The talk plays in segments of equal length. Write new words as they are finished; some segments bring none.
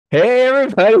Hey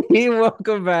everybody,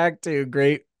 welcome back to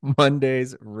Great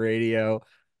Mondays Radio.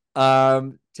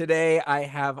 Today I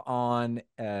have on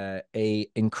a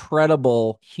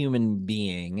incredible human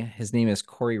being. His name is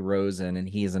Corey Rosen, and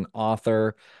he is an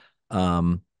author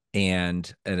um,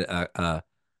 and a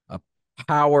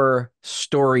power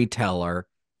storyteller.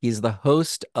 He's the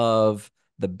host of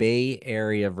the Bay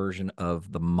Area version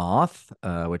of The Moth,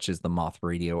 which is the Moth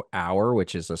Radio Hour,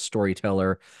 which is a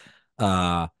storyteller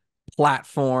uh,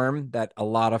 platform that a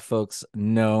lot of folks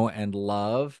know and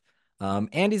love.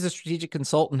 And he's a strategic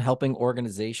consultant helping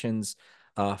organizations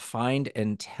find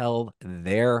and tell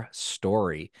their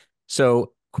story.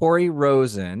 So Corey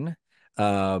Rosen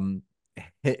um,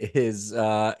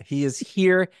 he is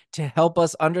here to help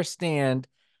us understand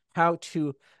how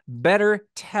to better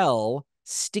tell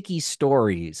sticky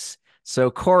stories.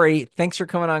 So Corey, thanks for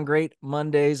coming on Great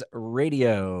Mondays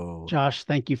Radio. Josh,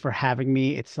 thank you for having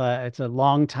me. It's a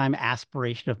long time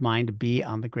aspiration of mine to be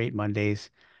on the Great Mondays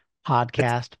It's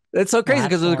podcast it's so crazy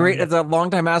because platform. it's a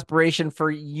long time aspiration for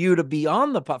you to be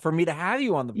on for me to have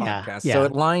you on the Yeah, podcast. So yeah.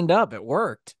 it lined up, it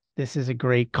worked. This is a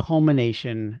great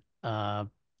culmination,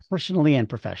 personally and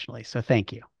professionally. So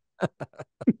thank you.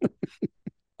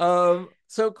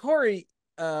 So Corey,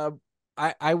 uh,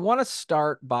 I want to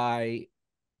start by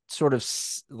sort of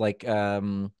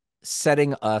setting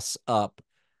us up.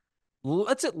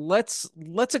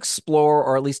 Let's explore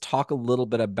or at least talk a little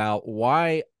bit about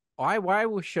why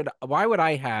would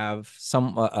I have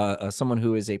someone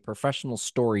who is a professional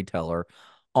storyteller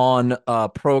on a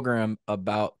program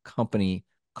about company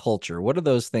culture? What do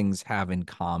those things have in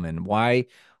common?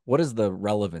 What is the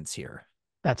relevance here?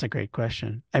 That's a great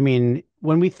question. I mean,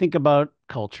 when we think about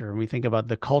culture, and we think about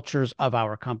the cultures of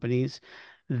our companies,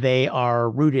 they are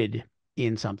rooted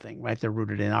in something, right? They're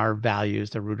rooted in our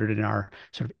values. They're rooted in our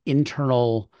sort of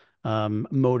internal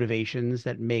motivations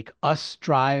that make us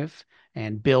drive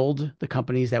and build the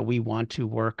companies that we want to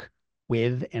work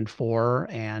with and for,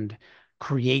 and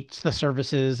create the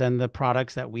services and the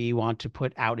products that we want to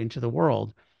put out into the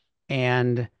world.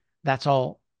 And that's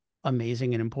all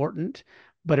amazing and important,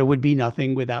 but it would be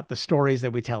nothing without the stories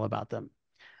that we tell about them.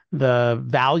 The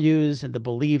values and the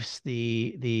beliefs,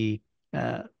 the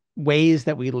ways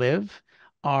that we live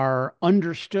are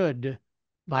understood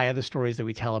via the stories that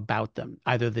we tell about them,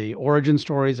 either the origin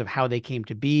stories of how they came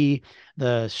to be,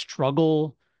 the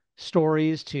struggle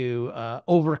stories to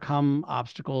overcome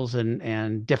obstacles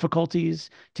and difficulties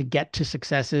to get to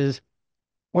successes,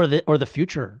 or the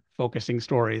future focusing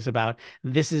stories about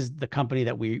this is the company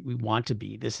that we want to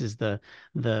be. This is the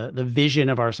vision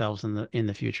of ourselves in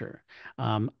the future.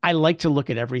 I like to look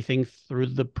at everything through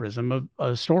the prism of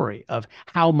a story of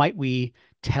how might we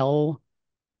tell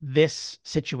this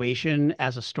situation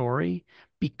as a story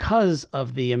because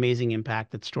of the amazing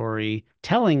impact that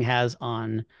storytelling has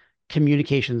on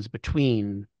communications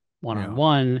between Yeah.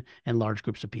 one-on-one and large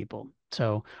groups of people.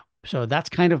 So that's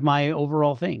kind of my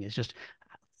overall thing, is just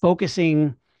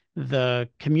focusing the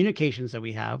communications that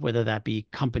we have, whether that be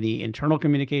company internal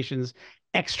communications,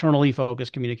 externally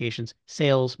focused communications,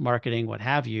 sales, marketing, what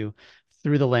have you,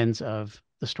 through the lens of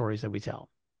the stories that we tell.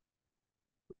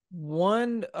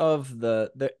 One of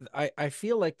I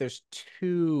feel like there's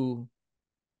two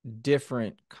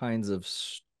different kinds of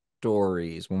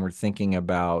stories when we're thinking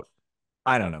about,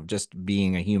 I don't know, just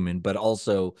being a human, but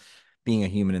also being a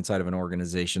human inside of an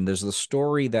organization. There's the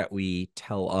story that we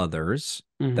tell others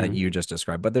that Hmm. you just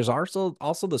described, but there's also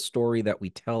the story that we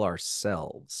tell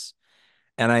ourselves.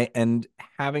 And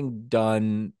having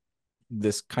done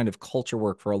this kind of culture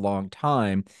work for a long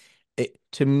time,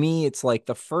 to me, it's like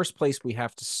the first place we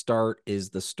have to start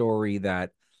is the story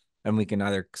that, and we can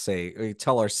either say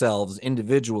tell ourselves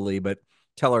individually, but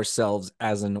tell ourselves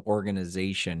as an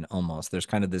organization almost. There's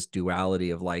kind of this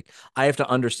duality of like, I have to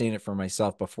understand it for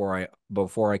myself before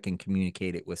I can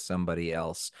communicate it with somebody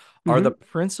else. Are the Hmm.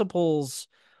 principles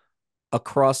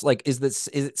across, like, is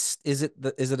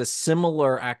it a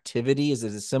similar activity, is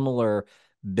it a similar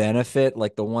benefit,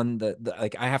 like the one that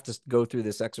like I have to go through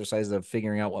this exercise of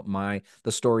figuring out what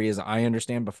the story is I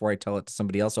understand before I tell it to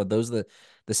somebody else? Are those the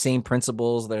same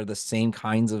principles, they're the same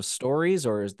kinds of stories,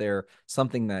 or is there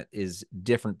something that is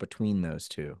different between those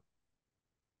two?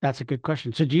 That's a good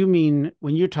question. So do you mean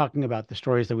when you're talking about the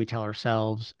stories that we tell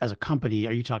ourselves as a company,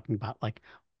 are you talking about like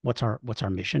what's our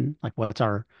mission? Like what's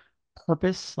our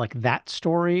purpose? Like that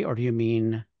story? Or do you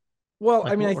mean Well, I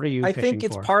like mean, what are you I think fishing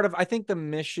it's for? part of, I think the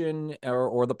mission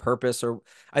or the purpose, or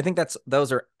I think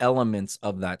those are elements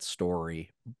of that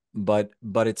story. But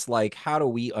it's like, how do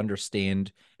we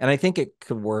understand? And I think it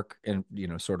could work in,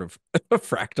 sort of a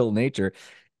fractal nature.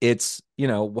 It's,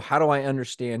 how do I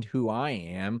understand who I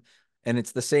am? And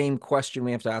it's the same question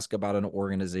we have to ask about an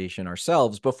organization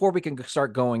ourselves before we can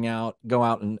start go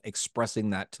out and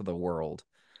expressing that to the world.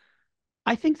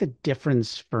 I think the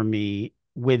difference for me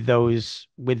with those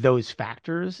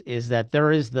factors is that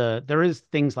there is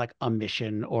things like a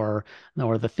mission or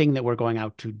the thing that we're going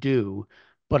out to do,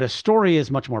 but a story is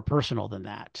much more personal than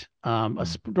that. A Mm.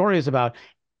 story is about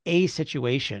a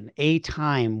situation, a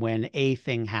time when a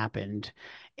thing happened,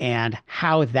 and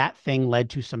how that thing led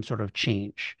to some sort of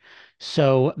change.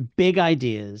 So big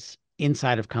ideas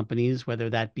inside of companies, whether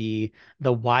that be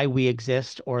the why we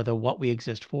exist or the what we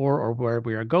exist for or where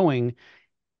we are going,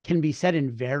 can be said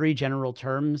in very general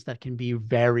terms that can be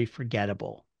very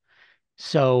forgettable.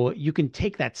 So you can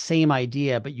take that same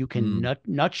idea, but you can Mm.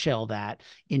 nutshell that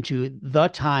into the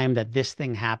time that this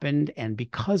thing happened. And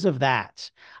because of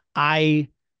that, I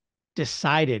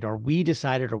decided or we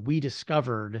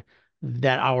discovered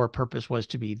that our purpose was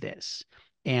to be this.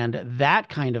 And that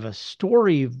kind of a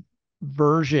story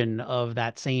version of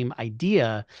that same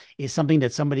idea is something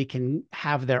that somebody can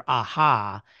have their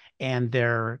aha and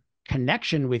their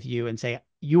connection with you and say,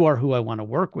 you are who I want to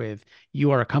work with.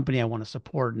 You are a company I want to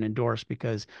support and endorse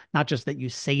because not just that you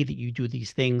say that you do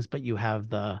these things, but you have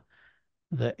the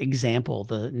example,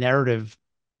 the narrative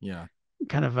Yeah.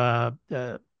 kind of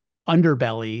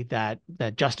underbelly that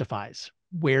justifies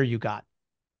where you got.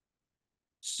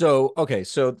 So, okay,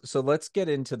 so let's get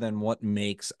into then what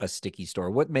makes a sticky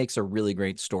story. What makes a really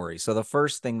great story? So the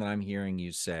first thing that I'm hearing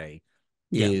you say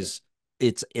Yeah. is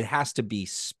it has to be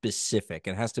specific.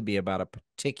 It has to be about a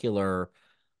particular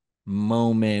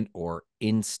moment or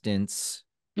instance.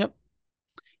 Yep.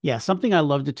 Yeah. Something I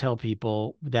love to tell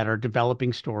people that are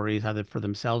developing stories, either for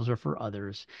themselves or for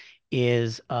others,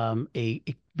 is a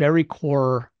very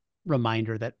core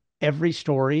reminder that every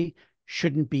story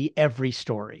shouldn't be every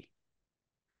story.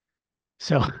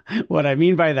 So what I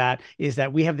mean by that is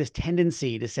that we have this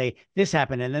tendency to say this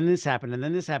happened and then this happened and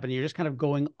then this happened. You're just kind of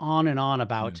going on and on Yeah.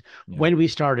 about Yeah. when we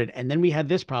started and then we had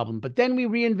this problem, but then we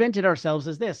reinvented ourselves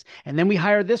as this and then we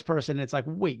hired this person. It's like,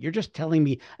 wait, you're just telling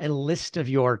me a list of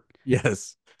your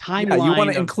Yes. Yeah, you want timeline to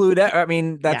of include, I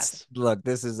mean, that's, yes. look,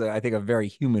 this is, I think, a very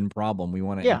human problem. We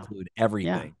want to Yeah. include Yeah.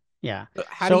 everything. Yeah.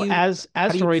 How do So you, as how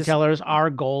do you just, storytellers, our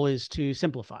goal is to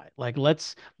simplify. Like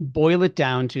let's boil it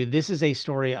down to this is a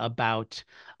story about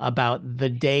the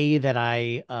day that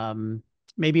I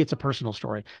maybe it's a personal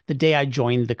story, the day I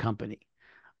joined the company.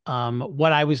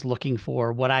 What I was looking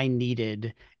for, what I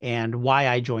needed, and why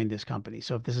I joined this company.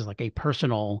 So if this is like a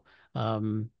personal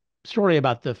story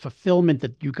about the fulfillment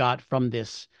that you got from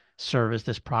this service,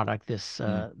 this product,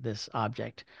 mm, this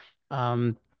object.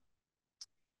 Um,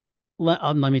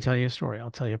 let me tell you a story. I'll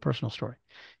tell you a personal story.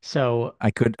 So,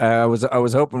 I was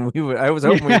hoping we would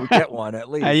yeah, get one at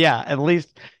least. yeah, at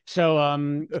least. So,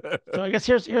 so I guess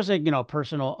here's a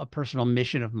personal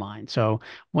mission of mine. So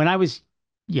when I was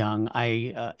young,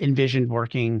 I envisioned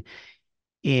working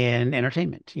in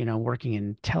entertainment, working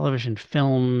in television,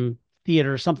 film,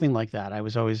 theater, something like that. I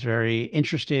was always very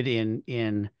interested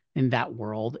in that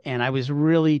world, and I was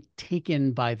really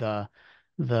taken by the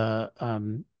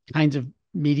kinds of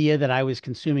media that I was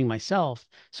consuming myself.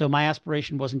 So my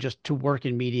aspiration wasn't just to work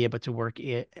in media, but to work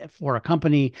for a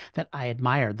company that I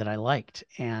admired, that I liked.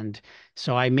 And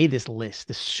so I made this list,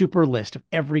 this super list of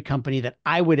every company that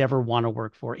I would ever want to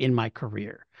work for in my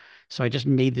career. So I just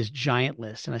made this giant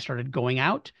list and I started going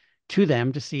out to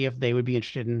them to see if they would be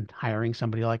interested in hiring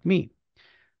somebody like me.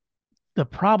 The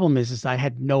problem is I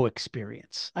had no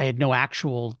experience. I had no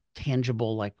actual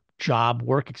tangible like job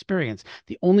work experience.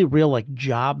 The only real like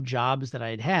jobs that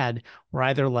I had were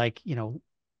either like,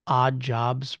 odd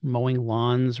jobs, mowing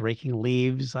lawns, raking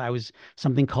leaves. I was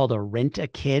something called a rent a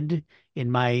kid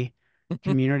in my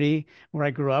community where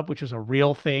I grew up, which was a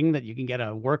real thing that you can get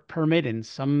a work permit and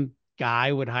some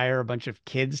guy would hire a bunch of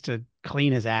kids to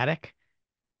clean his attic.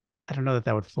 I don't know that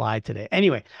that would fly today.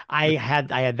 Anyway, I had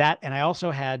that, and I also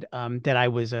had that I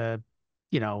was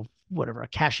whatever, a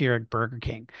cashier at Burger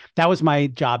King. That was my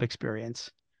job experience.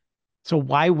 So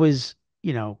why was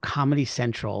Comedy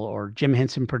Central or Jim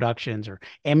Henson Productions or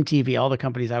MTV, all the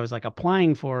companies I was like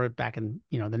applying for back in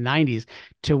the 90s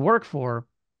to work for,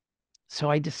 so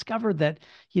I discovered that,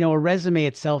 a resume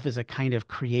itself is a kind of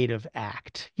creative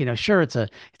act. Sure, it's a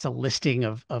listing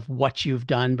of what you've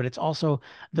done, but it's also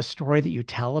the story that you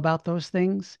tell about those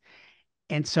things.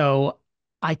 And so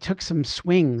I took some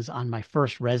swings on my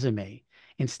first resume.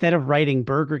 Instead of writing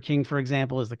Burger King, for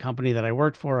example, as the company that I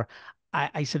worked for,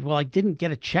 I said, well, I didn't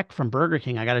get a check from Burger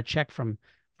King. I got a check from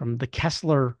the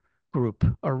Kessler Group,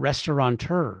 a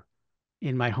restaurateur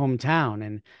in my hometown.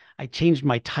 And I changed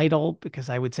my title because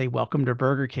I would say welcome to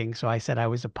Burger King. So I said I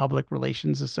was a public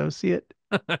relations associate.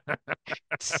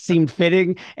 Seemed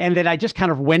fitting. And then I just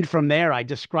kind of went from there. I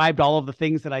described all of the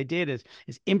things that I did as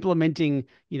implementing,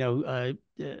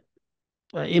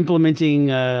 implementing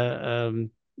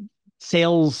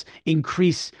sales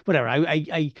increase, whatever.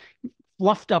 I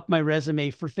fluffed up my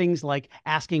resume for things like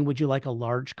asking, "Would you like a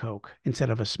large Coke instead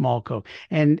of a small Coke?"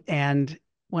 And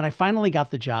when I finally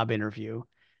got the job interview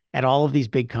at all of these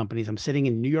big companies, I'm sitting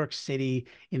in New York City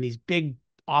in these big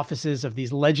offices of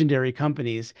these legendary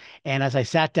companies. And as I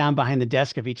sat down behind the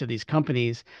desk of each of these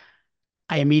companies,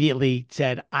 I immediately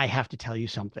said, I have to tell you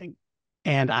something.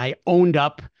 And I owned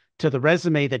up to the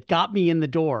resume that got me in the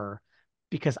door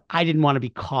because I didn't want to be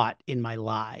caught in my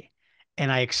lie.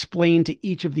 And I explained to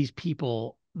each of these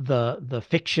people the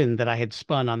fiction that I had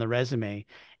spun on the resume.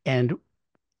 And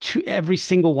every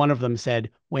single one of them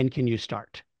said, when can you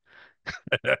start?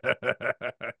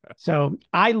 So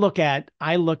I look at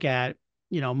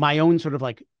my own sort of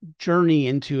like journey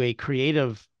into a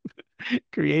creative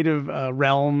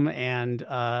realm and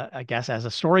I guess as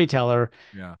a storyteller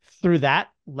Yeah. through that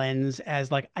lens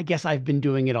as like I guess I've been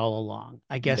doing it all along.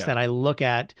 I guess Yeah. that I look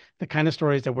at the kind of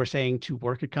stories that we're saying to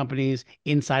work at companies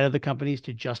inside of the companies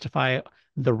to justify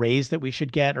the raise that we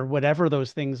should get or whatever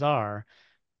those things are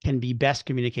can be best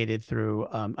communicated through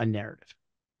a narrative.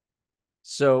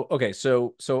 So okay,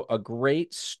 so a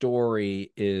great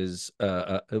story is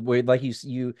like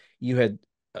you had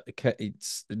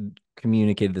it's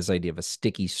communicated this idea of a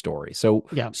sticky story.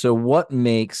 Yeah. So what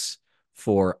makes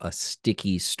for a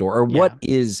sticky story, or Yeah.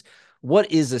 what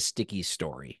is a sticky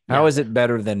story? How Yeah. is it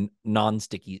better than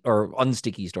non-sticky or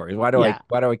unsticky stories? Yeah. Why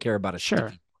do I care about a Sure.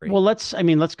 sticky story? Well, let's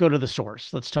go to the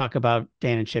source. Let's talk about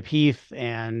Dan and Chip Heath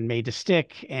and Made to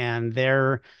Stick and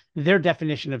their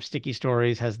definition of sticky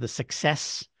stories has the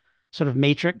success sort of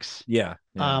matrix. Yeah,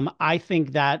 yeah. I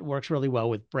think that works really well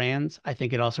with brands. I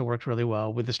think it also works really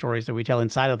well with the stories that we tell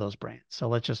inside of those brands. So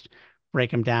let's just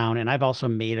break them down. And I've also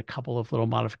made a couple of little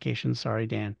modifications, sorry,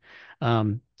 Dan,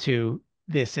 to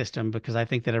this system because I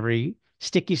think that every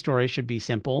sticky story should be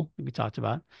simple, we talked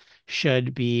about,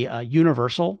 should be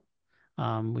universal,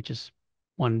 which is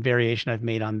one variation I've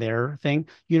made on their thing.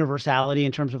 Universality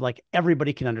in terms of like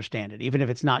everybody can understand it. Even if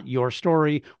it's not your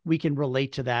story, we can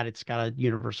relate to that. It's got a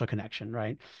universal connection,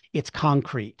 right? It's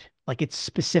concrete, like it's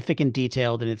specific and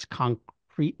detailed in its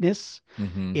concreteness.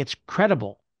 Hmm. It's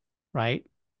credible, right?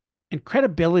 And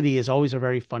credibility is always a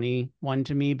very funny one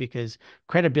to me because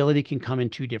credibility can come in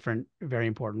two different, very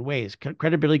important ways.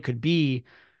 Credibility could be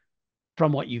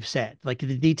from what you've said. Like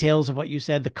the details of what you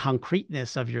said, the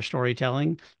concreteness of your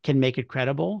storytelling can make it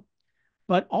credible,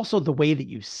 but also the way that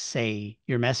you say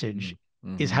your message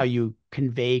is Hmm. how you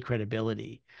convey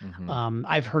credibility. Hmm.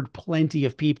 I've heard plenty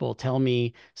of people tell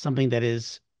me something that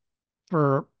is,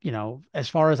 for, as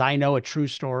far as I know, a true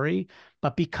story,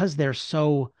 but because they're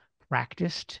so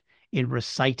practiced in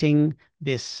reciting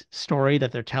this story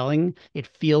that they're telling, it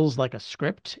feels like a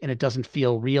script and it doesn't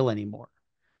feel real anymore.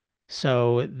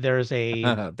 So there's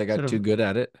a They sort got too of good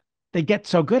at it. they get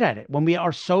so good at it when we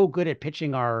are so good at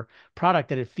pitching our product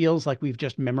that it feels like we've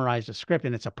just memorized a script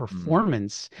and it's a Mm,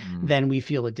 performance, mm, then we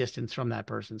feel a distance from that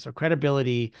person. So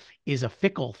credibility is a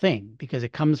fickle thing because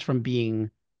it comes from being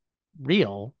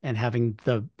real and having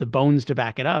the bones to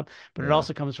back it up, but it yeah,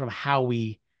 also comes from how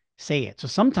we say it. So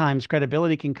sometimes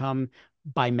credibility can come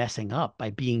by messing up, by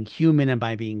being human and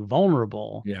by being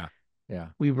vulnerable. yeah, yeah.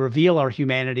 We reveal our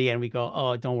humanity and we go,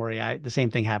 "Oh, don't worry, the same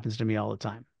thing happens to me all the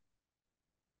time."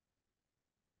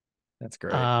 That's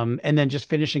great. And then just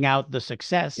finishing out the Yeah.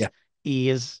 success, E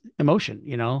is emotion.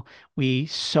 We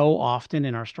so often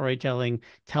in our storytelling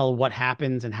tell what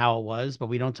happens and how it was, but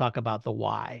we don't talk about the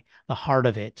why, the heart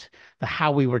of it, the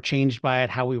how we were changed by it,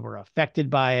 how we were affected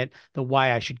by it, the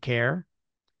why I should care.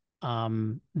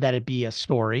 That it be a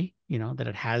story, that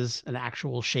it has an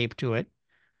actual shape to it,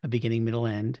 a beginning, middle,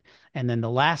 end. And then the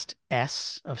last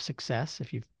S of success,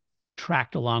 if you've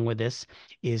tracked along with this,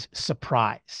 is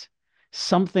surprise.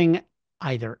 Something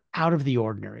either out of the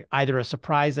ordinary, either a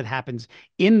surprise that happens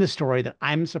in the story that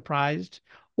I'm surprised,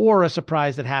 or a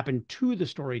surprise that happened to the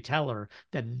storyteller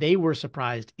that they were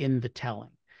surprised in the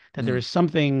telling. That there Mm. is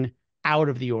something out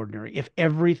of the ordinary. If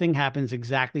everything happens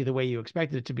exactly the way you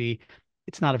expected it to be,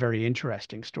 it's not a very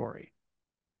interesting story.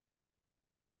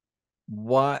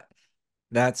 What?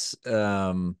 That's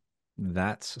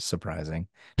that's surprising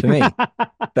to me.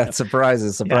 That surprise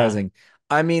is Yeah, surprising.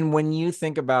 I mean, when you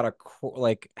think about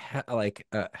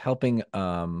helping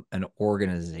an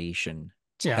organization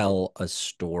yeah, tell a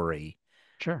story,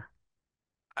 sure.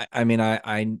 I mean,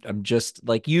 I'm just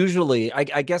like usually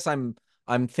I guess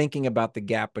I'm thinking about the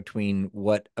gap between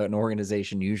what an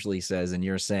organization usually says and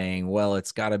you're saying, well,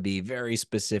 it's got to be very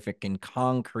specific and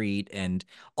concrete and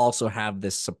also have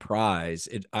this surprise.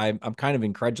 I'm kind of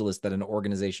incredulous that an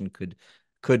organization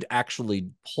could actually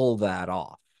pull that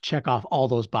off. Check off all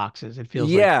those boxes. It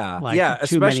feels Yeah, like yeah,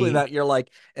 too especially many. that you're like,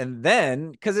 and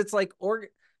then because it's like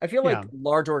I feel Yeah, like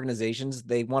large organizations,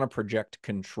 they want to project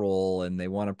control and they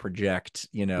want to project,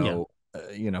 yeah,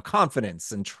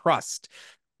 confidence and trust.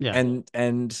 yeah,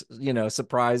 And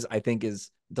surprise, I think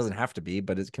is doesn't have to be,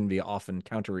 but it can be often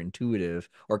counterintuitive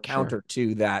or sure. counter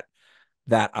to that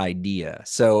idea.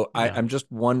 So Yeah, I'm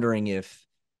just wondering, if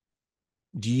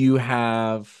do you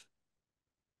have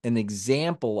an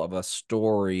example of a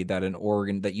story that an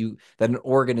organization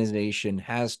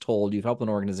has told, you've helped an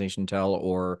organization tell,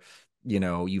 or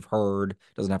you've heard,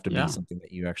 doesn't have to be yeah, something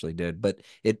that you actually did, but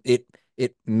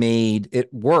it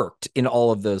worked in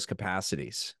all of those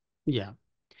capacities. yeah.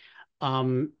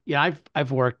 Yeah,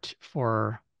 I've worked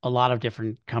for a lot of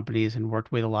different companies and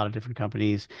worked with a lot of different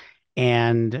companies,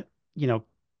 and you know,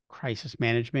 crisis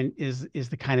management is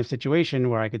the kind of situation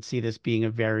where I could see this being a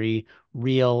very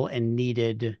real and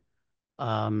needed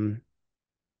um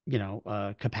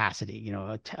capacity,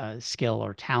 a skill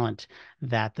or talent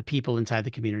that the people inside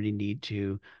the community need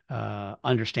to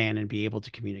understand and be able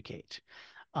to communicate.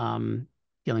 Um,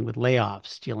 Dealing with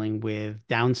layoffs, dealing with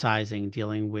downsizing,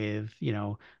 dealing with,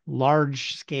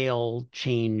 large scale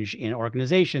change in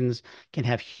organizations can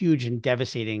have huge and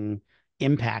devastating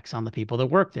impacts on the people that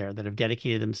work there, that have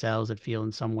dedicated themselves, that feel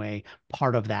in some way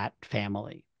part of that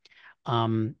family.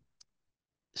 Um,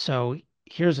 so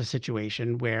here's a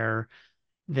situation where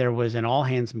there was an all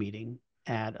hands meeting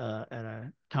at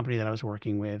a company that I was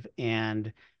working with,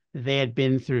 and they had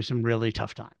been through some really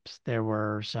tough times. There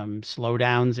were some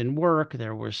slowdowns in work.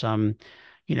 There were some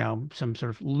sort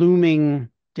of looming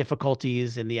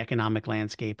difficulties in the economic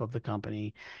landscape of the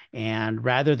company. And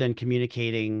rather than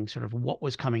communicating sort of what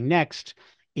was coming next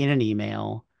in an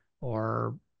email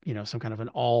or some kind of an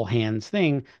all hands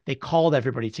thing, they called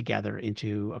everybody together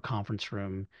into a conference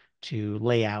room to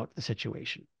lay out the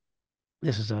situation.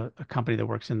 This is a company that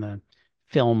works in the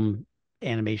film,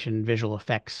 animation, visual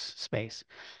effects space.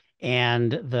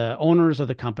 And the owners of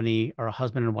the company are a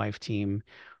husband and wife team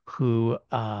who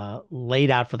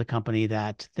laid out for the company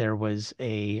that there was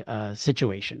a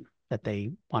situation that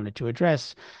they wanted to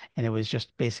address. And it was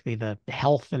just basically the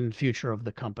health and future of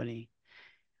the company.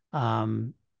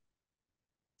 Um,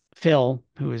 Phil,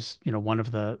 who is, one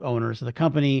of the owners of the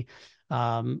company,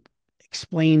 um,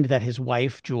 explained that his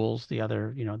wife, Jules, the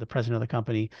other, the president of the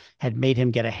company, had made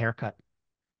him get a haircut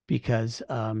because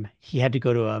he had to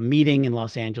go to a meeting in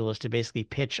Los Angeles to basically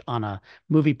pitch on a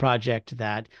movie project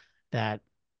that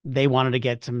they wanted to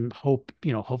get some hope,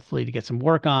 hopefully to get some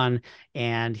work on,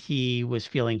 and he was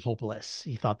feeling hopeless.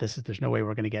 He thought there's no way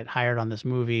we're going to get hired on this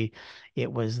movie.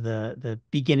 It was the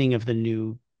beginning of the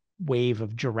new wave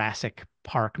of Jurassic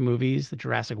Park movies, the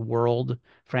Jurassic World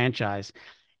franchise.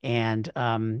 And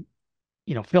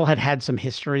Phil had had some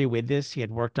history with this. He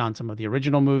had worked on some of the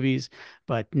original movies,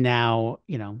 but now,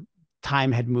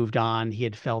 time had moved on. He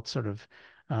had felt sort of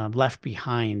left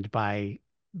behind by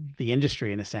the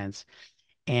industry in a sense.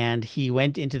 And he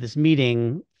went into this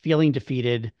meeting feeling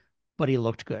defeated, but he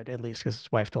looked good, at least because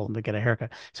his wife told him to get a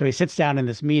haircut. So he sits down in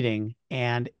this meeting,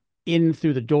 and in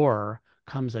through the door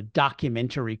comes a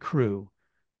documentary crew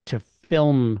to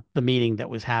film the meeting that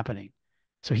was happening.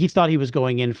 So he thought he was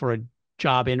going in for a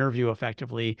job interview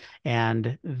effectively,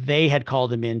 and they had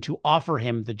called him in to offer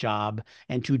him the job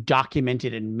and to document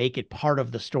it and make it part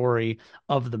of the story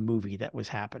of the movie that was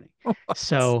happening.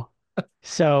 So,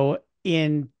 so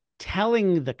in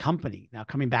telling the company, now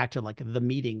coming back to like the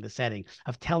meeting, the setting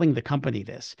of telling the company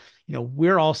this,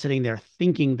 we're all sitting there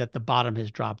thinking that the bottom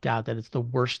has dropped out, that it's the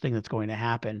worst thing that's going to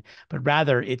happen, but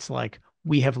rather it's like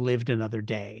we have lived another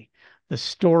day. The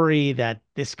story that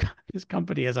this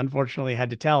company has unfortunately had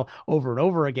to tell over and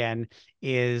over again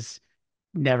is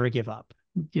never give up.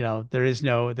 There is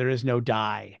no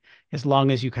die. As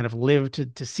long as you kind of live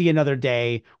to see another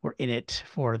day, we're in it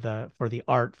for the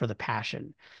art, for the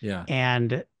passion. Yeah.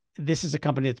 And this is a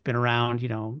company that's been around,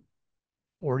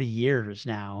 40 years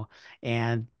now.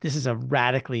 And this is a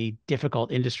radically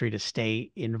difficult industry to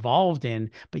stay involved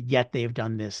in, but yet they've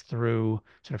done this through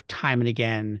sort of time and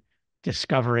again,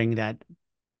 discovering that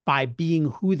by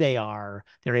being who they are,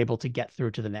 they're able to get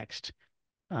through to the next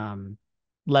um,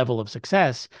 level of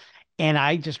success. And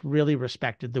I just really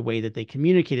respected the way that they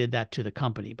communicated that to the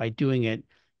company by doing it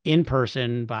in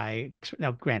person.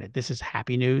 Now, granted, this is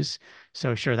happy news.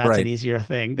 So, sure, that's an Right. easier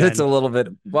thing It's a than little bit,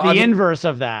 well, I the mean, inverse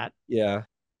of that. yeah.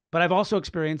 But I've also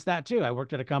experienced that too. I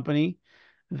worked at a company.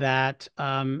 that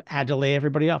had to lay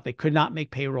everybody off. They could not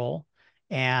make payroll.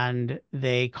 And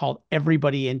they called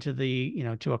everybody into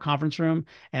to a conference room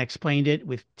and explained it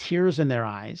with tears in their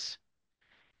eyes.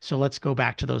 So let's go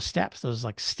back to those steps, those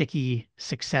like sticky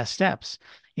success steps.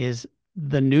 Is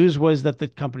the news was that the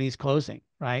company's closing,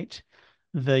 right?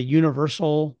 The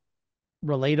universal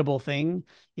relatable thing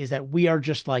is that we are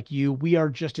just like you. We are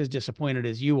just as disappointed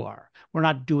as you are. We're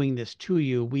not doing this to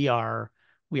you. We are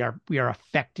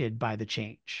affected by the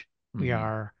change. We Hmm.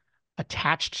 are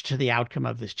attached to the outcome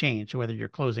of this change. So whether you're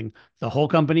closing the whole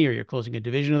company or you're closing a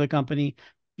division of the company,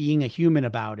 being a human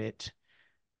about it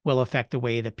will affect the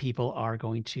way that people are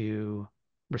going to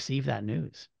receive that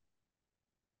news.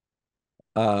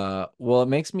 Well, it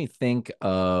makes me think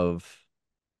of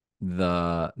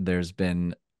there's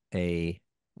been a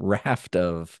raft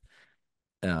of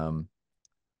um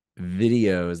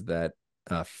videos that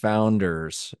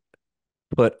founders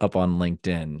put up on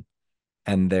LinkedIn,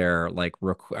 and they're like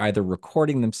either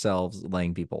recording themselves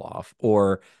laying people off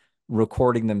or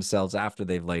recording themselves after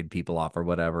they've laid people off or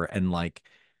whatever, and like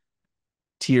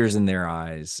tears in their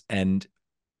eyes. And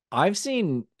I've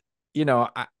seen, you know,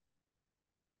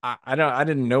 I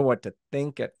didn't know what to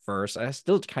think at first. I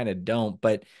still kind of don't,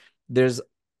 but there's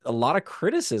a lot of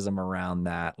criticism around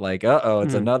that. Like, uh-oh,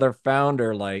 it's Hmm. another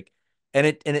founder, like, and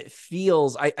it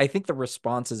feels, I think the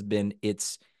response has been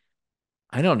it's,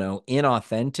 I don't know,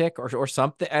 inauthentic or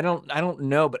something. I don't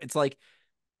know, but it's like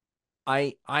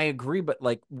I agree, but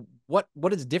like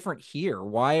what is different here?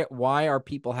 Why are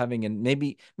people having, and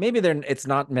maybe they're, it's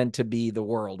not meant to be the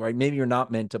world, right? Maybe you're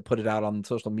not meant to put it out on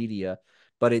social media,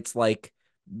 but it's like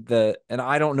and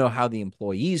I don't know how the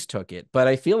employees took it, but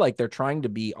I feel like they're trying to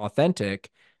be authentic.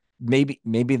 Maybe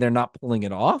they're not pulling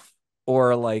it off,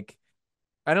 or like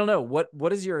I don't know.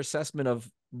 What is your assessment of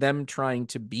them trying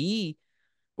to be,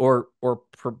 or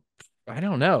I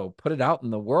don't know, put it out in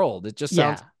the world? It just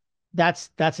sounds. Yeah,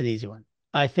 that's an easy one.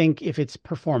 I think if it's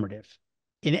performative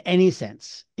in any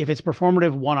sense, if it's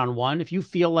performative one-on-one, if you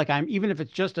feel like I'm, even if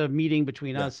it's just a meeting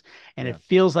between Yeah. us and it Yeah.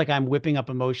 feels like I'm whipping up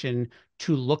emotion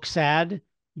to look sad,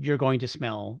 you're going to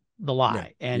smell the Yeah.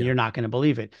 lie and Yeah. you're not going to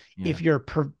believe it. Yeah. If you're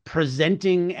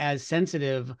presenting as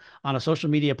sensitive on a social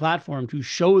media platform to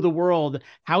show the world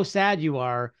how sad you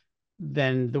are,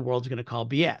 then the world's going to call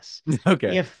BS.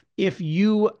 Okay. If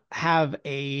you have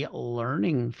a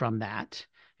learning from that,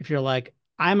 if you're like,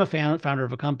 I'm a founder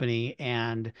of a company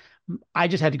and I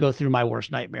just had to go through my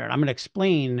worst nightmare, and I'm going to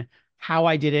explain how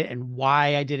I did it and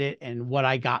why I did it and what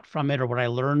I got from it or what I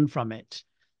learned from it.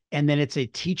 And then it's a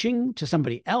teaching to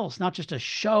somebody else, not just a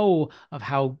show of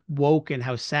how woke and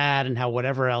how sad and how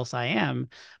whatever else I am.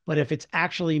 But if it's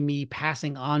actually me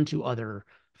passing on to other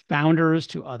founders,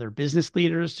 to other business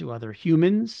leaders, to other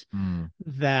humans, Mm.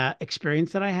 that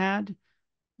experience that I had,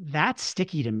 that's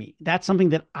sticky to me. That's something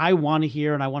that I want to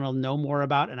hear and I want to know more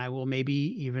about. And I will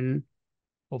maybe even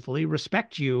hopefully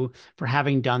respect you for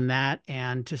having done that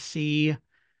and to see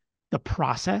the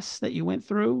process that you went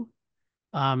through.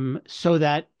 So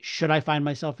that should I find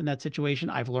myself in that situation,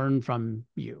 I've learned from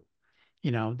you.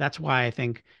 That's why I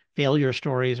think failure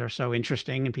stories are so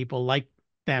interesting and people like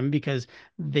them because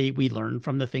we learn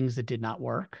from the things that did not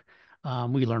work.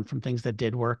 We learn from things that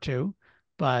did work too.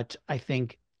 But I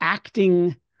think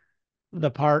acting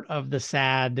the part of the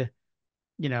sad,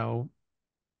 you know,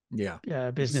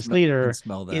 Yeah. business Can leader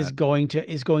smell is that. going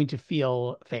to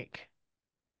feel fake.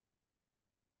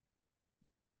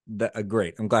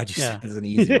 Great. I'm glad you said Yeah. it's an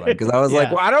easy one, because I was like,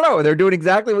 Yeah. well, I don't know. They're doing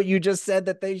exactly what you just said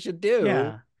that they should do.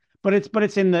 Yeah. But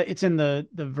it's in the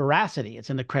veracity, it's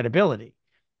in the credibility,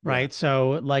 Yeah. right?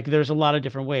 So like there's a lot of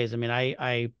different ways. I mean,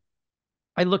 I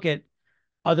look at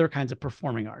other kinds of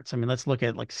performing arts. I mean, let's look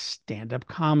at like stand-up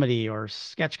comedy or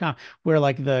sketch where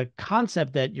like the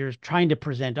concept that you're trying to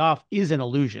present off is an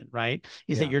illusion, right?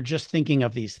 Is that Yeah. you're just thinking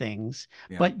of these things,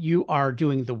 Yeah. but you are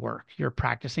doing the work. You're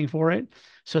practicing for it.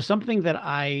 So something that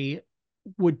I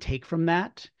would take from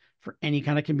that for any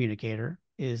kind of communicator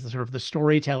is the sort of the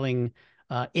storytelling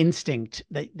instinct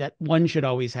that one should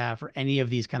always have for any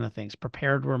of these kind of things.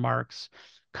 Prepared remarks,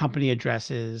 company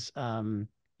addresses,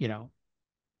 you know,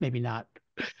 maybe not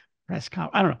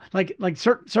I don't know, like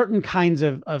certain kinds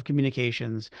of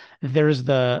communications. There's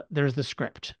the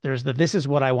script. There's the this is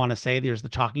what I want to say. There's the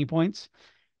talking points,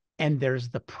 and there's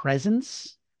the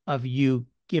presence of you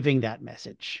giving that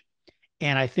message.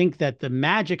 And I think that the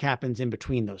magic happens in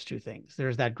between those two things.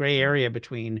 There's that gray area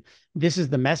between this is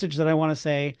the message that I want to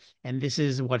say, and this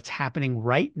is what's happening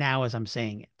right now as I'm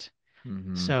saying it.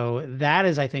 Mm-hmm. So that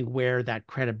is, I think, where that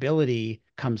credibility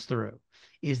comes through,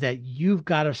 is that you've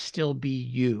got to still be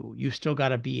you. You've still got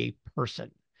to be a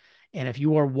person. And if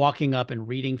you are walking up and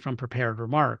reading from prepared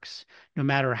remarks, no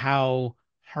matter how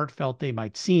heartfelt they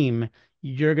might seem,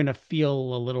 you're going to feel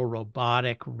a little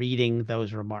robotic reading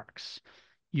those remarks.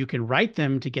 You can write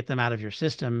them to get them out of your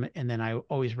system. And then I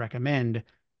always recommend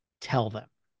tell them,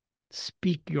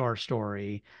 speak your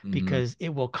story, Hmm. because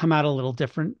it will come out a little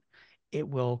different. It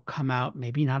will come out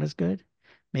maybe not as good.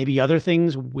 Maybe other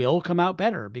things will come out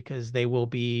better because they will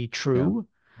be Yeah. true.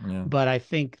 Yeah. But I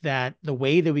think that the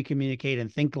way that we communicate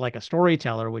and think like a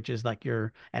storyteller, which is like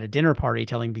you're at a dinner party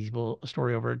telling people a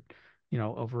story over,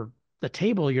 over the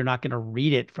table, you're not going to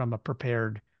read it from a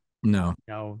prepared, No.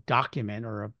 document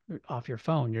off your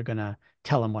phone. You're going to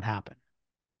tell them what happened.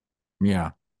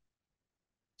 Yeah.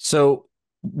 So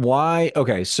why?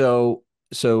 Okay. So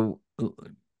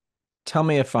tell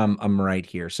me if I'm right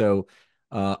here. So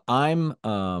uh, I'm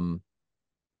um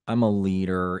I'm a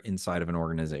leader inside of an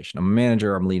organization. I'm a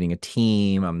manager. I'm leading a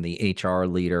team. I'm the HR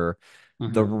leader.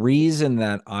 The Hmm. reason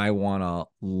that I want to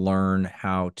learn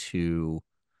how to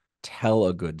tell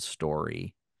a good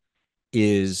story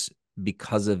is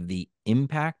because of the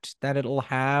impact that it'll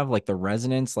have, like the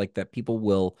resonance, like that people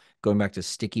will, going back to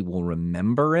sticky, will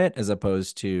remember it as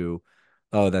opposed to,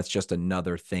 oh, that's just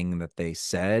another thing that they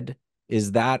said.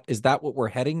 Is that what we're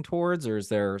heading towards, or is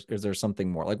there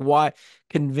something more? Like, why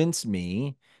convince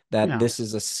me that Yeah. this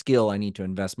is a skill I need to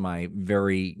invest my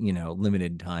very,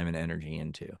 limited time and energy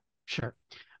into? Sure.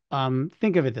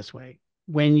 Think of it this way.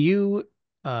 When you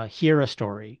hear a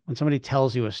story, when somebody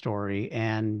tells you a story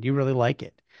and you really like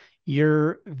it,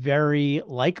 you're very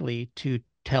likely to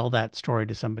tell that story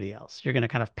to somebody else. You're going to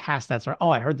kind of pass that story. Oh,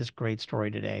 I heard this great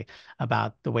story today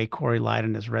about the way Corey lied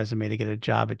on his resume to get a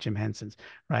job at Jim Henson's,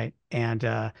 right? And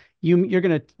you're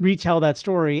going to retell that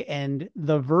story, and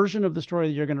the version of the story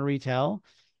that you're going to retell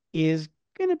is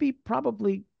going to be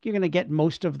probably you're going to get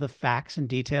most of the facts and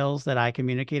details that I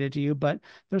communicated to you, but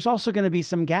there's also going to be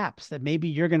some gaps that maybe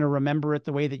you're going to remember it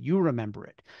the way that you remember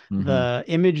it. Hmm. The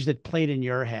image that played in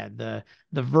your head, the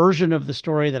version of the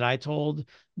story that I told,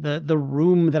 the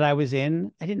room that I was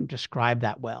in, I didn't describe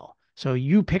that well. So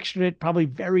you pictured it probably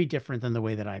very different than the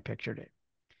way that I pictured it.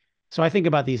 So I think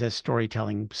about these as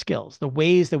storytelling skills. The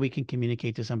ways that we can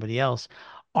communicate to somebody else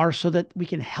are so that we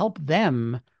can help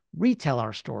them retell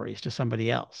our stories to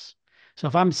somebody else. So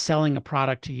if I'm selling a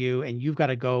product to you and you've got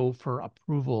to go for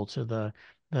approval to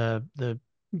the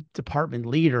department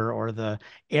leader or the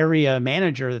area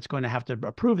manager that's going to have to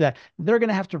approve that, they're going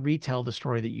to have to retell the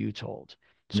story that you told.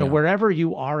 So Yeah. wherever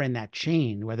you are in that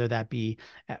chain, whether that be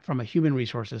from a human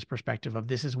resources perspective of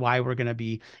this is why we're going to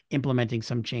be implementing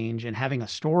some change and having a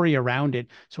story around it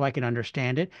so I can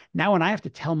understand it. Now, when I have to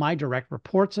tell my direct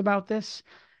reports about this,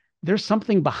 there's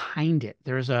something behind it.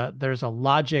 There's a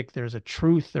logic, there's a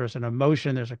truth, there's an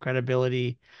emotion, there's a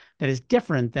credibility that is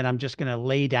different than I'm just going to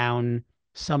lay down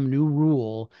some new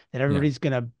rule that Yeah. everybody's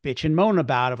going to bitch and moan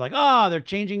about of like, oh, they're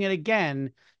changing it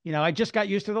again. I just got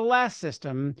used to the last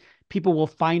system. People will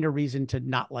find a reason to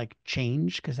not like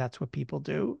change because that's what people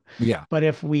do. Yeah. But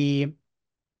if we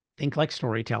think like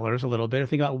storytellers a little bit.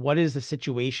 Think about what is the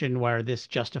situation where this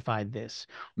justified this,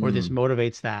 or this Hmm.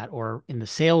 motivates that, or in the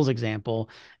sales example,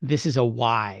 this is a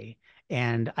why.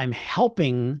 And I'm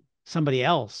helping somebody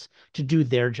else to do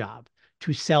their job,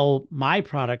 to sell my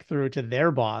product through to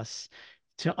their boss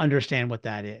to understand what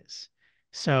that is.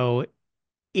 So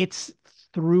it's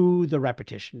through the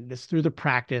repetition, it's through the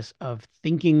practice of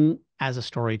thinking as a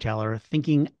storyteller,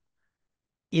 thinking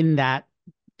in that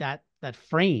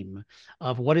frame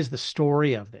of what is the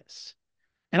story of this.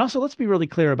 And also let's be really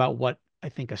clear about what I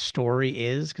think a story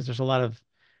is, because there's a lot of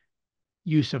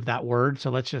use of that word. So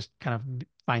let's just kind of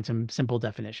find some simple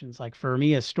definitions. Like for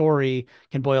me, a story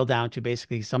can boil down to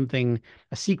basically something,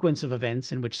 a sequence of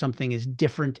events in which something is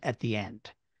different at the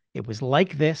end. It was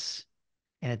like this,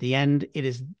 and at the end, it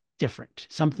is different.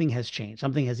 Something has changed,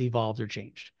 something has evolved or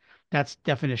changed. That's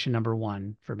definition number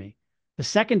one for me. The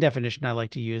second definition I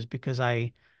like to use, because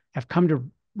I have come to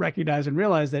recognize and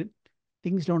realize that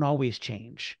things don't always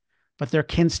change, but there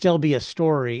can still be a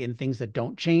story in things that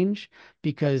don't change.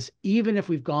 Because even if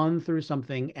we've gone through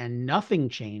something and nothing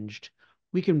changed,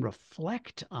 we can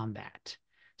reflect on that.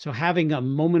 So having a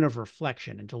moment of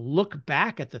reflection and to look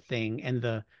back at the thing and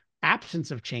the absence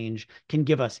of change can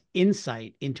give us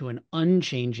insight into an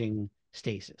unchanging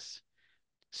stasis.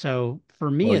 So for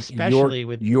me, Well, you're especially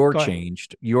with, you're go ahead,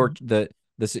 changed.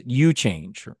 You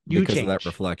change you because of that change,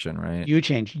 reflection, right? you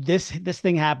change. This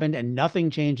thing happened and nothing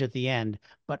changed at the end,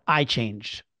 but I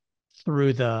changed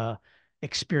through the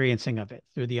experiencing of it,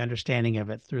 through the understanding of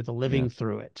it, through the Yeah. living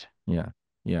through it. Yeah.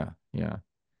 Yeah. Yeah.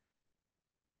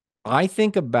 I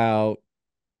think about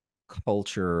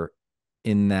culture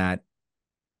in that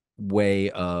way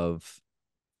of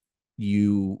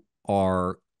you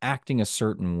are acting a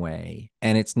certain way,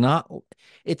 and it's not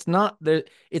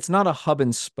a hub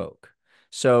and spoke.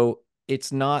 So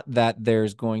it's not that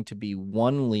there's going to be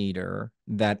one leader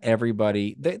that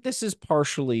everybody this is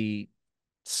partially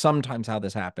sometimes how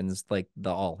this happens, like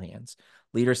the all hands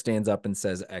leader stands up and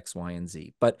says X, Y, and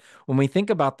Z. But when we think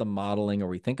about the modeling or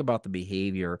we think about the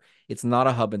behavior, it's not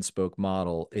a hub and spoke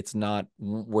model. It's not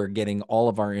we're getting all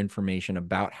of our information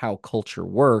about how culture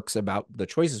works, about the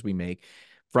choices we make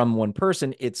from one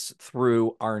person. It's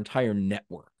through our entire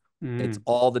network. It's Mm,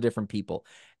 all the different people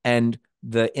and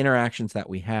the interactions that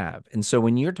we have. And so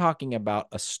when you're talking about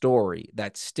a story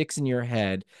that sticks in your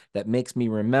head, that makes me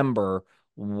remember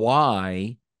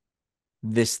why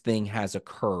this thing has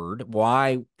occurred,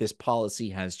 why this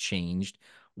policy has changed,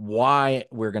 why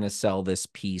we're going to sell this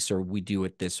piece or we do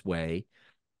it this way,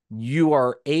 you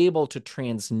are able to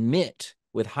transmit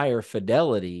with higher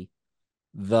fidelity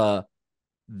the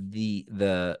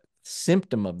the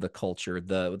symptom of the culture,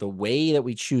 the way that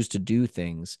we choose to do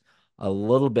things a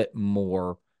little bit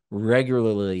more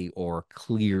regularly or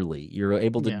clearly. You're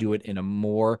able to yeah. do it in a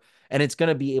more, and it's going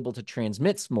to be able to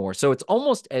transmit more. So it's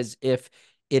almost as if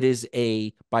it is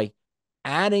a by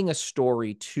adding a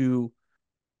story to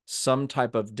some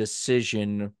type of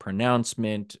decision,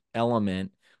 pronouncement,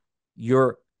 element,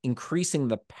 you're increasing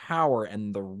the power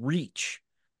and the reach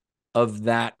of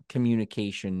that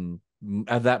communication,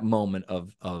 of that moment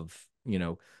of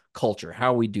culture,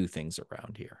 how we do things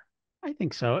around here. I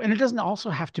think so. And it doesn't also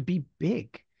have to be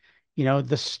big.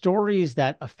 The stories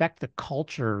that affect the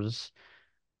cultures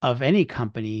of any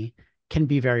company can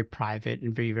be very private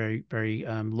and very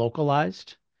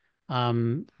localized.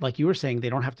 Like you were saying, they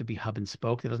don't have to be hub and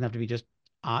spoke. It doesn't have to be just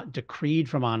decreed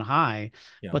from on high,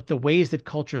 Yeah. but the ways that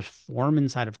cultures form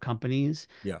inside of companies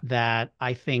Yeah. that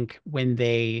I think when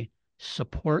they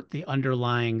support the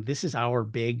underlying, this is our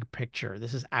big picture,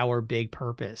 this is our big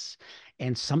purpose,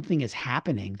 and something is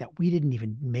happening that we didn't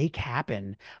even make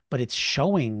happen, but it's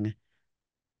showing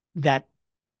that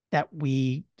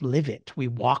we live it. We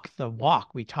walk the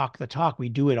walk, we talk the talk, we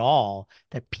do it all,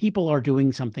 that people are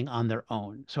doing something on their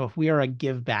own. So if we are a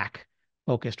give back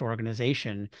focused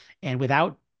organization and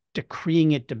without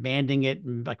decreeing it, demanding it,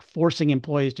 and like forcing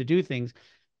employees to do things,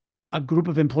 a group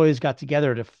of employees got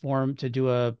together to form to do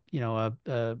a I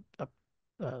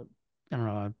don't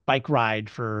know, a bike ride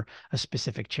for a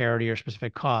specific charity or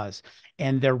specific cause,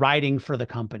 and they're riding for the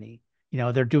company.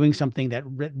 They're doing something that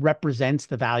represents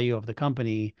the value of the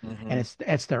company, and Mm-hmm.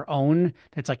 it's their own.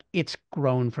 It's like it's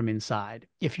grown from inside.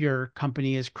 If your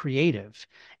company is creative,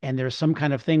 and there's some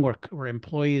kind of thing where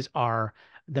employees are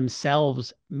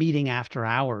themselves meeting after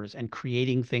hours and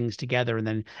creating things together, and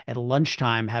then at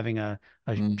lunchtime having a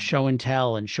show and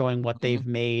tell and showing what Mm-hmm. they've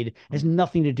made. It has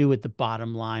nothing to do with the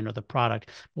bottom line or the product.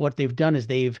 What they've done is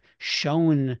they've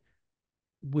shown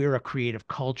we're a creative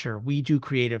culture. We do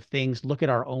creative things. Look at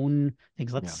our own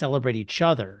things. Let's Yeah. celebrate each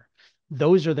other.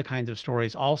 Those are the kinds of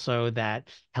stories also that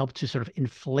help to sort of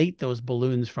inflate those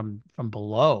balloons from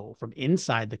below, from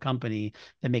inside the company,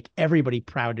 that make everybody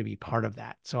proud to be part of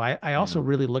that. So I also Yeah.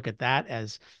 really look at that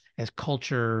as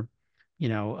culture,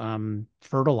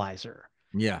 fertilizer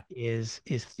Yeah. is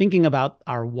thinking about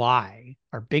our why,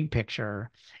 our big picture,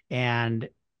 and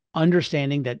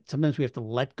understanding that sometimes we have to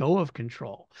let go of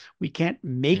control. We can't Yeah.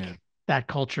 make that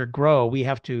culture grow. We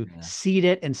have to Yeah. seed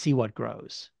it and see what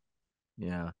grows.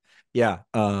 Yeah. Yeah.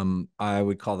 I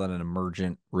would call that an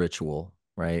emergent ritual,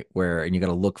 right? Where and you got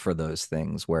to look for those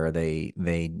things where they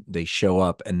show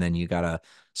up and then you got to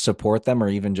support them or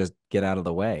even just get out of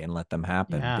the way and let them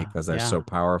happen Yeah, because they're so yeah,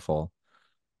 powerful.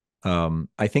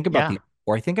 I think about yeah, the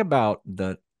or I think about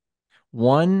the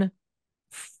one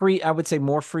I would say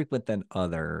more frequent than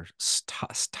other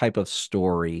type of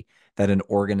story that an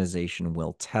organization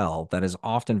will tell that is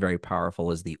often very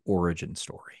powerful is the origin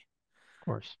story of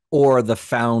course. or the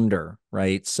founder,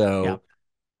 right? Yeah, So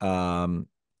um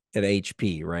at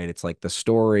HP, right? It's like the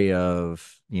story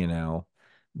of,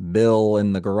 Bill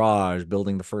in the garage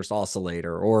building the first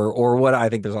oscillator or what I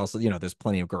think there's also, there's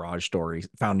plenty of garage stories,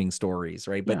 founding stories,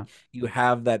 right? But yeah, you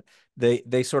have that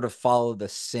they sort of follow the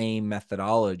same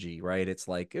methodology, right? It's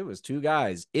like it was two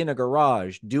guys in a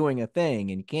garage doing a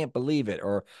thing and you can't believe it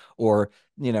or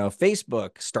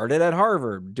Facebook started at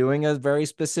Harvard doing a very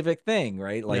specific thing,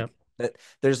 right? yeah. Like that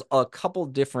there's a couple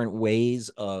different ways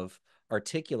of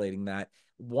articulating that.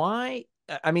 Why?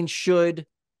 I mean, should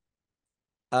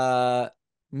uh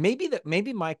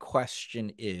maybe my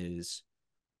question is,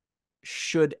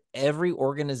 should every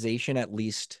organization at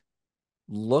least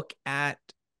look at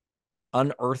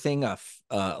unearthing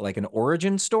like an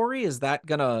origin story? Is that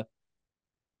gonna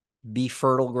be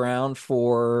fertile ground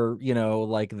for,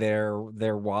 like their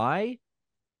why.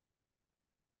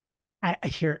 I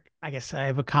hear. I guess I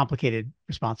have a complicated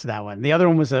response to that one. The other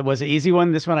one was an easy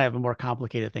one. This one I have a more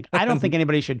complicated thing. I don't think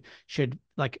anybody should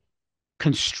like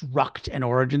construct an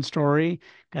origin story.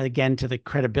 Again, to the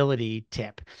credibility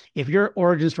tip, if your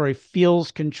origin story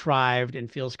feels contrived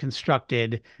and feels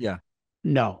constructed, Yeah,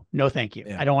 no, no, thank you.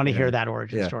 yeah, I don't want to yeah, hear that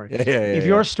origin yeah, story. yeah, yeah, If yeah,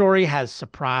 your yeah. story has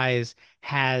surprise,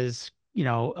 has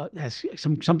has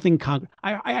something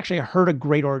I actually heard a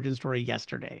great origin story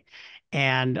yesterday,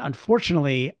 and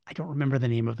unfortunately, I don't remember the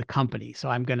name of the company, so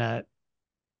I'm gonna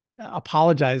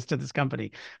apologize to this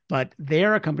company, but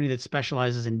they're a company that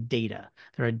specializes in data.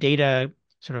 They're a data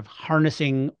sort of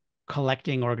harnessing,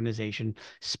 collecting organization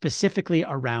specifically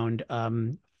around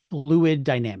fluid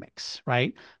dynamics,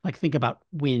 right? Like think about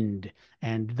wind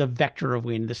and the vector of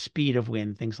wind, the speed of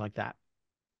wind, things like that.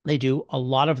 They do a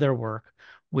lot of their work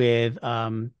with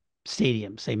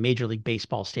stadiums, say Major League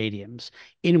Baseball stadiums,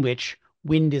 in which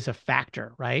wind is a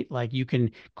factor, right? Like you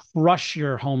can crush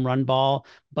your home run ball,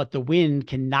 but the wind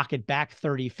can knock it back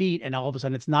 30 feet, and all of a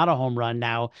sudden it's not a home run.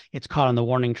 Now it's caught on the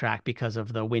warning track because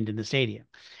of the wind in the stadium.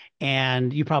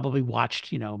 And you probably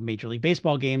watched, Major League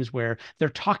Baseball games where they're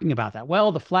talking about that.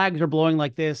 Well, the flags are blowing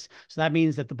like this, so that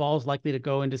means that the ball is likely to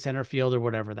go into center field or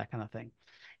whatever, that kind of thing.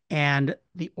 And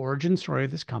the origin story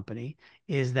of this company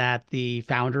is that the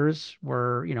founders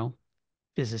were,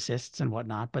 physicists and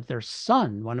whatnot, but their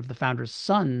son, one of the founders'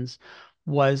 sons,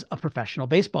 was a professional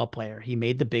baseball player. He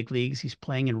made the big leagues. He's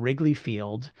playing in Wrigley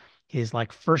Field, his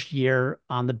like first year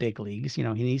on the big leagues.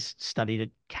 He's studied at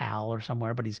Cal or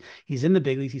somewhere, but he's in the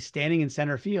big leagues. He's standing in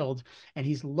center field and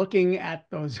he's looking at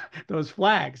those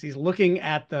flags. He's looking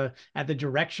at the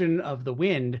direction of the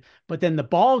wind, but then the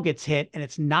ball gets hit and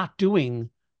it's not doing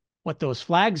what those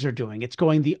flags are doing. It's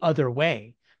going the other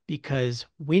way because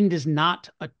wind is not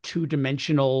a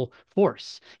two-dimensional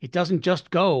force. It doesn't just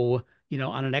go,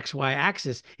 on an XY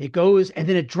axis. It goes and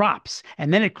then it drops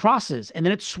and then it crosses and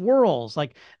then it swirls.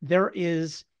 Like there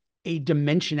is a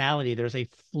dimensionality, there's a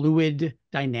fluid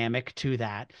dynamic to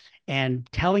that. And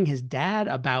telling his dad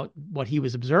about what he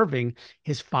was observing,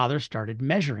 his father started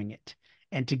measuring it.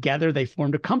 And together they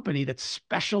formed a company that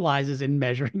specializes in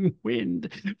measuring wind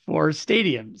for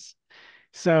stadiums.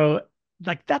 So,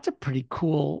 like, that's a pretty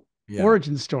cool Yeah,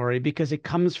 origin story because it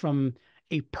comes from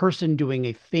a person doing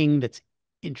a thing that's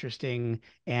interesting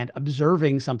and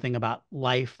observing something about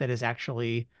life that is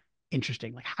actually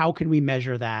interesting. Like, how can we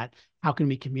measure that? How can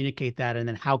we communicate that? And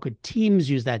then how could teams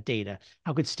use that data?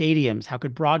 How could stadiums? How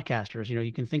could broadcasters?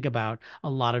 You can think about a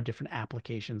lot of different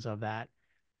applications of yeah,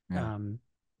 um,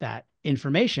 that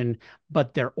information,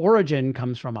 but their origin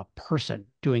comes from a person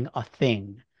doing a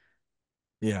thing.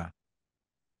 yeah.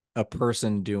 A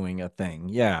person doing a thing.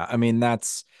 Yeah, I mean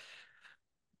that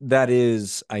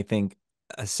is, I think,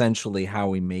 essentially how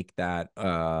we make that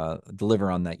deliver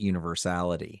on that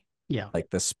universality. Yeah. Like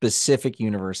the specific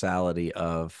universality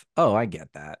of, oh, I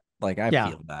get that. Like I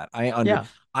Yeah. feel that. Yeah.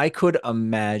 I could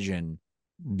imagine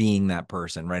being that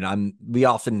person, right? We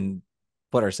often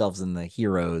put ourselves in the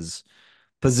hero's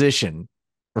position,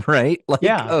 right? Like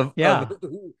Yeah. of Yeah.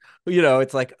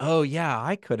 it's like, oh yeah,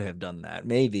 I could have done that,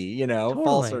 maybe,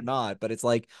 false or Totally. not, but it's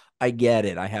like I get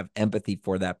it. I have empathy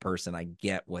for that person. I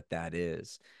get what that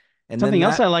is. And then Something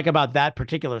else that, I like about that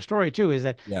particular story too is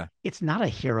that yeah, it's not a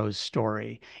hero's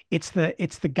story. It's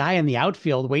the guy in the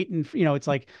outfield waiting. It's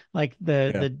like yeah,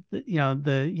 the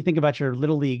you think about your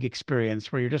little league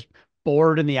experience where you're just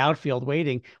bored in the outfield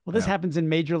waiting. Well, this yeah. happens in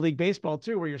Major League Baseball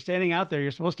too, where you're standing out there.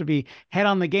 You're supposed to be head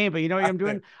on the game, but you know what I'm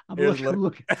doing? I'm Here's looking,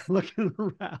 look. I'm looking,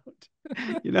 looking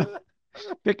around. You know,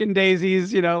 picking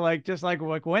daisies. Like just like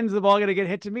when's the ball gonna get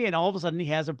hit to me? And all of a sudden he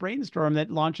has a brainstorm that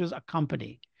launches a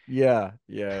company. Yeah,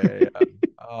 yeah, yeah, yeah.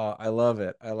 Oh, I love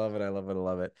it. I love it. I love it. I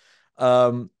love it.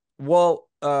 Well,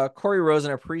 Corey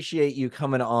Rosen, I appreciate you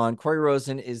coming on. Corey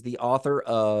Rosen is the author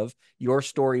of Your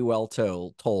Story Well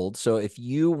Told. So if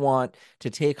you want to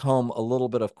take home a little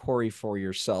bit of Corey for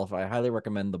yourself, I highly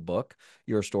recommend the book,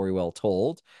 Your Story Well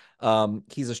Told.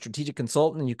 He's a strategic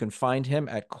consultant, and you can find him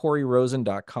at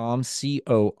coreyrosen.com,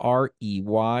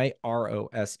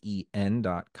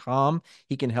 COREYROSEN.com.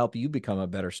 He can help you become a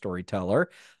better storyteller.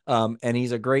 And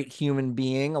he's a great human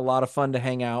being, a lot of fun to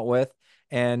hang out with.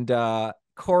 And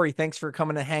Corey, thanks for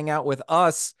coming to hang out with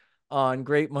us on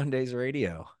Great Mondays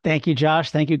Radio. Thank you, Josh.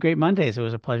 Thank you. Great Mondays. It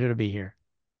was a pleasure to be here.